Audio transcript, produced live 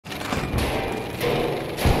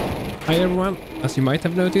Hi everyone, as you might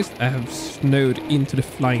have noticed, I have snowed into the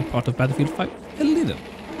flying part of Battlefield 5 a little.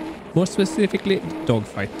 More specifically, the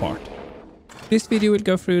dogfight part. This video will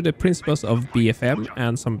go through the principles of BFM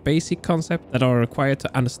and some basic concepts that are required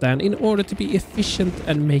to understand in order to be efficient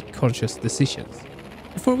and make conscious decisions.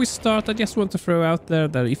 Before we start, I just want to throw out there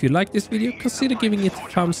that if you like this video, consider giving it a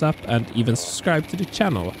thumbs up and even subscribe to the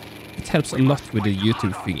channel. It helps a lot with the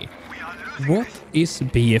YouTube thingy. What is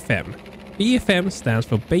BFM? BFM stands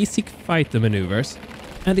for Basic Fighter Maneuvers,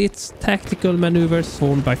 and it's tactical maneuvers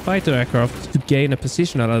formed by fighter aircraft to gain a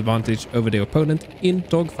positional advantage over the opponent in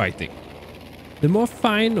dogfighting. The more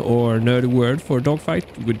fine or nerdy word for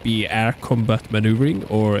dogfight would be air combat maneuvering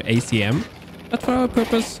or ACM, but for our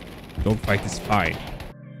purpose, dogfight is fine.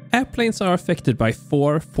 Airplanes are affected by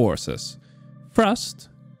four forces. Thrust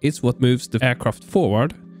is what moves the aircraft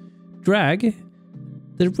forward. Drag,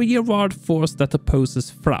 the rearward force that opposes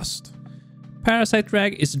thrust. Parasite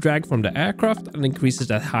drag is drag from the aircraft and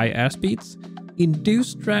increases at high airspeeds.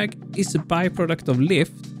 Induced drag is a byproduct of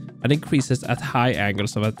lift and increases at high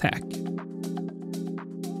angles of attack.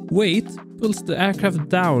 Weight pulls the aircraft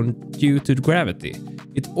down due to gravity.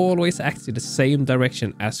 It always acts in the same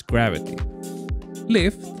direction as gravity.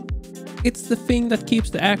 Lift, it's the thing that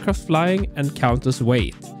keeps the aircraft flying and counters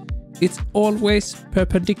weight. It's always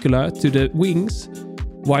perpendicular to the wings,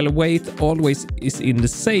 while weight always is in the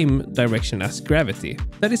same direction as gravity.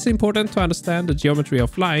 That is important to understand the geometry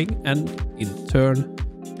of flying and, in turn,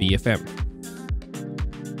 BFM.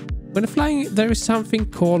 When flying, there is something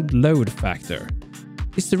called load factor.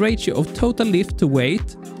 It's the ratio of total lift to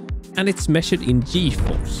weight, and it's measured in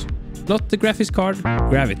G-force, not the graphics card,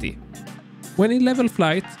 gravity. When in level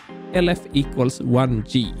flight, LF equals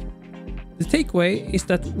 1G. The takeaway is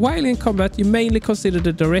that while in combat you mainly consider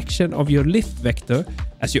the direction of your lift vector,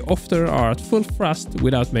 as you often are at full thrust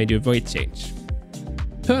without major weight change.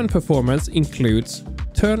 Turn performance includes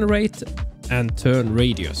turn rate and turn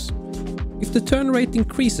radius. If the turn rate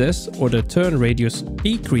increases or the turn radius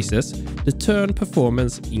decreases, the turn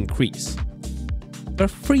performance increases. There are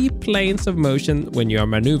three planes of motion when you are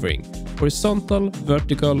maneuvering: horizontal,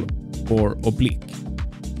 vertical, or oblique.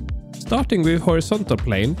 Starting with horizontal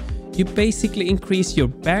plane, you basically increase your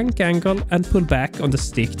bank angle and pull back on the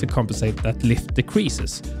stick to compensate that lift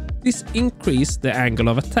decreases. This increases the angle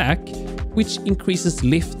of attack, which increases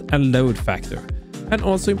lift and load factor, and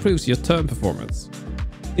also improves your turn performance.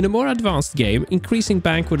 In a more advanced game, increasing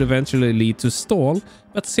bank would eventually lead to stall,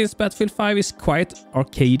 but since Battlefield 5 is quite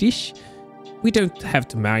arcade-ish, we don't have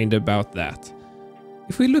to mind about that.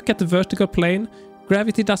 If we look at the vertical plane,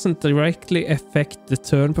 gravity doesn't directly affect the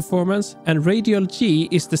turn performance, and radial G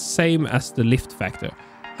is the same as the lift factor.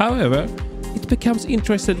 However, it becomes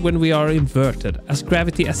interesting when we are inverted, as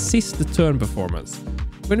gravity assists the turn performance.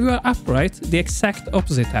 When we are upright, the exact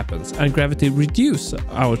opposite happens, and gravity reduces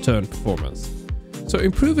our turn performance. So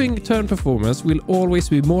improving turn performance will always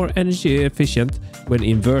be more energy efficient when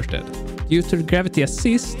inverted, due to the gravity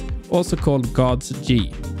assist, also called God's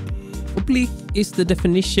G. Oblique is the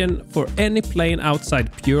definition for any plane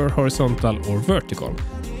outside pure horizontal or vertical,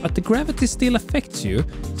 but the gravity still affects you,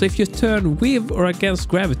 so if you turn with or against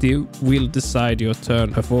gravity will decide your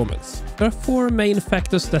turn performance. There are four main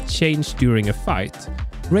factors that change during a fight: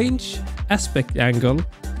 range, aspect angle,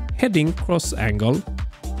 heading cross angle,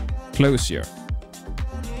 closure.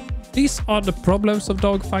 These are the problems of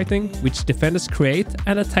dogfighting, which defenders create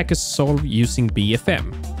and attackers solve using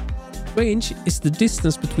BFM. Range is the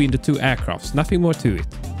distance between the two aircrafts, nothing more to it.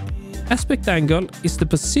 Aspect angle is the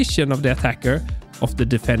position of the attacker of the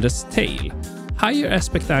defender's tail. Higher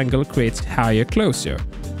aspect angle creates higher closure.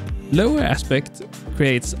 Lower aspect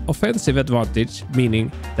creates offensive advantage,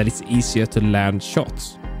 meaning that it's easier to land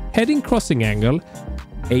shots. Heading crossing angle,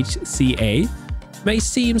 HCA, may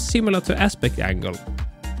seem similar to aspect angle.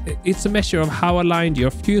 It's a measure of how aligned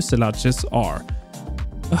your fuselages are.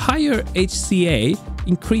 A higher HCA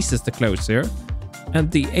increases the closure, and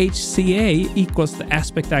the HCA equals the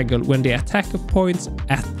aspect angle when the attacker points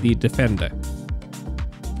at the defender.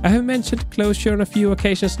 I have mentioned closure on a few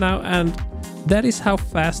occasions now, and that is how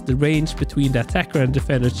fast the range between the attacker and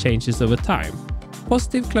defender changes over time.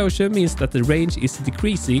 Positive closure means that the range is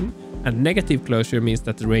decreasing, and negative closure means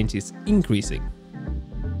that the range is increasing.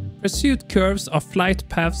 Pursuit curves are flight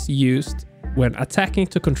paths used when attacking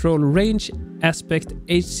to control range, aspect,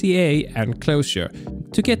 HCA and closure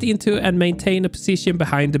to get into and maintain a position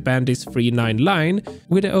behind the bandit's 3-9 line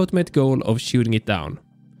with the ultimate goal of shooting it down.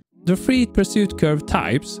 The three pursuit curve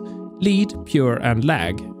types: lead, pure and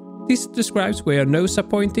lag. This describes where your nose are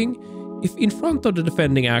pointing. If in front of the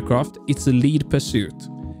defending aircraft, it's a lead pursuit.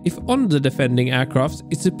 If on the defending aircraft,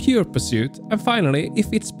 it's a pure pursuit, and finally,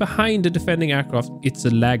 if it's behind the defending aircraft, it's a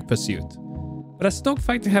lag pursuit. But as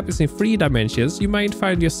dogfighting happens in 3 dimensions, you might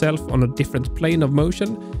find yourself on a different plane of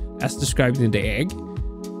motion, as described in the egg,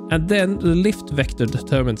 and then the lift vector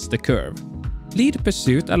determines the curve. Lead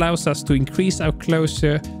pursuit allows us to increase our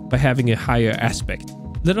closure by having a higher aspect.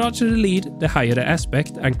 The larger the lead, the higher the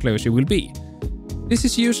aspect and closure will be. This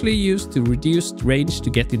is usually used to reduce range to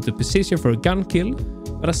get into position for a gun kill,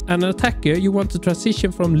 but as an attacker you want to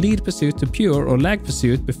transition from lead pursuit to pure or lag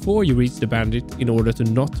pursuit before you reach the bandit in order to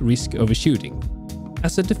not risk overshooting.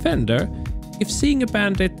 As a defender, if seeing a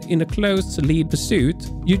bandit in a close lead pursuit,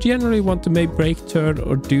 you generally want to maybe break turn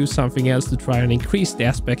or do something else to try and increase the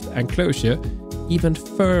aspect and closure even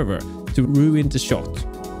further to ruin the shot.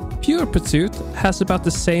 Pure pursuit has about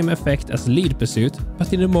the same effect as lead pursuit,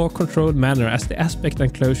 but in a more controlled manner as the aspect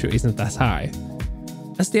and closure isn't as high.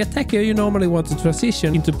 As the attacker, you normally want to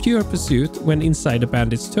transition into pure pursuit when inside the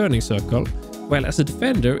bandit's turning circle, while as a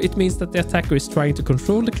defender it means that the attacker is trying to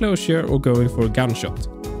control the closure or going for a gunshot.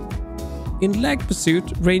 In lag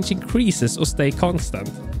pursuit, range increases or stay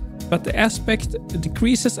constant, but the aspect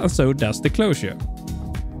decreases and so does the closure.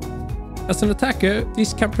 As an attacker,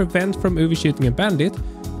 this can prevent from overshooting a bandit,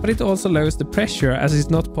 but it also lowers the pressure as it's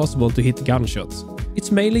not possible to hit gunshots.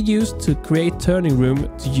 It's mainly used to create turning room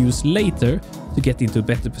to use later to get into a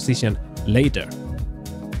better position later.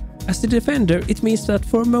 As the defender, it means that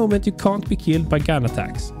for a moment you can't be killed by gun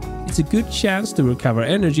attacks. It's a good chance to recover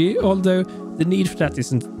energy, although the need for that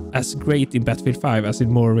isn't as great in Battlefield 5 as in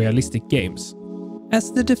more realistic games.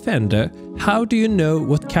 As the defender, how do you know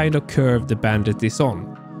what kind of curve the bandit is on?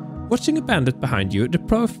 Watching a bandit behind you, the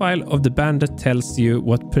profile of the bandit tells you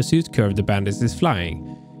what pursuit curve the bandit is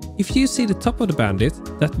flying. If you see the top of the bandit,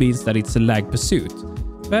 that means that it's a lag pursuit.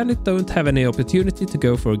 Bandits don't have any opportunity to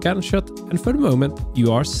go for a gunshot, and for the moment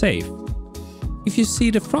you are safe. If you see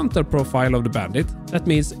the frontal profile of the bandit, that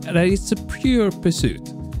means that it's a pure pursuit.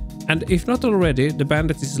 And if not already, the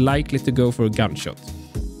bandit is likely to go for a gunshot.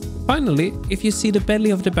 Finally, if you see the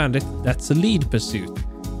belly of the bandit, that's a lead pursuit,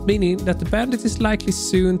 meaning that the bandit is likely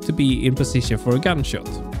soon to be in position for a gunshot.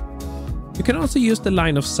 You can also use the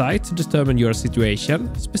line of sight to determine your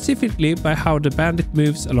situation, specifically by how the bandit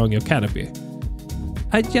moves along your canopy.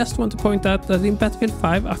 I just want to point out that in Battlefield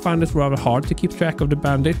 5 I found it rather hard to keep track of the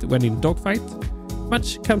bandit when in dogfight.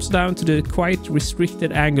 Much comes down to the quite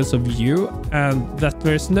restricted angles of view and that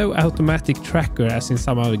there is no automatic tracker as in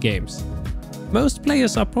some other games. Most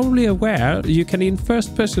players are probably aware you can in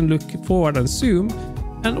first person look forward and zoom,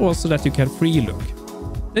 and also that you can free look.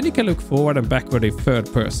 Then you can look forward and backward in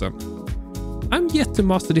third person. I'm yet to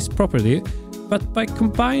master this property, but by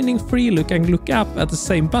combining free look and look up at the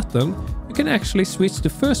same button, you can actually switch to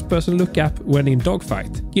first person look up when in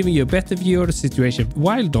dogfight, giving you a better view of the situation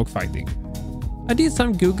while dogfighting. I did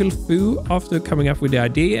some Google foo after coming up with the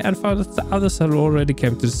idea and found that the others had already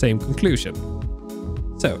come to the same conclusion.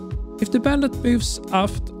 So, if the bandit moves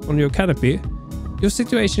aft on your canopy, your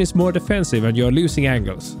situation is more defensive and you are losing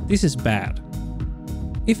angles. This is bad.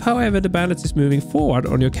 If however the bandit is moving forward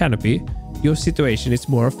on your canopy, your situation is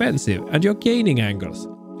more offensive and you're gaining angles.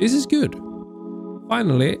 This is good.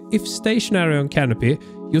 Finally, if stationary on canopy,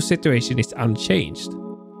 your situation is unchanged.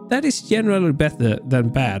 That is generally better than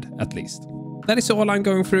bad, at least. That is all I'm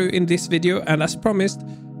going through in this video, and as promised,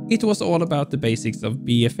 it was all about the basics of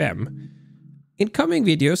BFM. In coming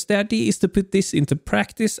videos, the idea is to put this into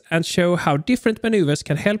practice and show how different maneuvers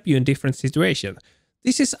can help you in different situations.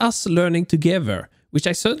 This is us learning together, which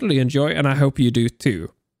I certainly enjoy and I hope you do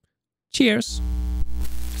too. Cheers!